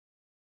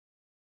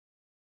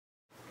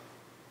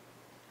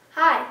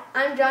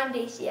I'm John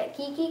Dacey at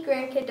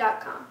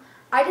GeekyGrandkid.com.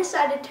 I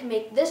decided to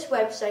make this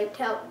website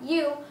to help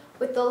you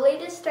with the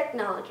latest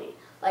technology,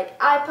 like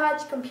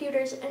iPods,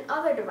 computers, and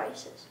other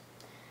devices.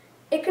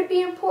 It could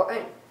be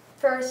important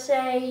for,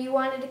 say, you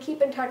wanted to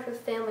keep in touch with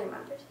family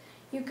members.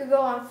 You could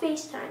go on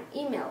FaceTime,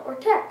 email, or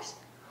text.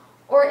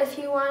 Or if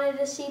you wanted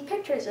to see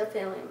pictures of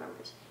family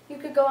members, you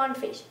could go on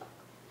Facebook.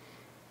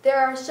 There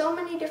are so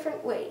many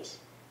different ways,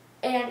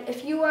 and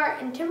if you are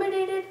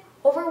intimidated,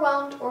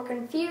 overwhelmed, or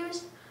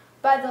confused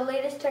by the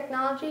latest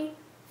technology,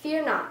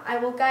 fear not. I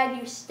will guide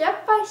you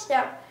step by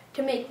step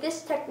to make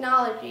this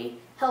technology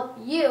help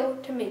you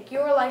to make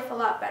your life a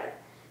lot better.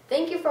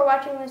 Thank you for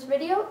watching this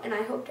video, and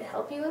I hope to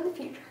help you in the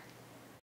future.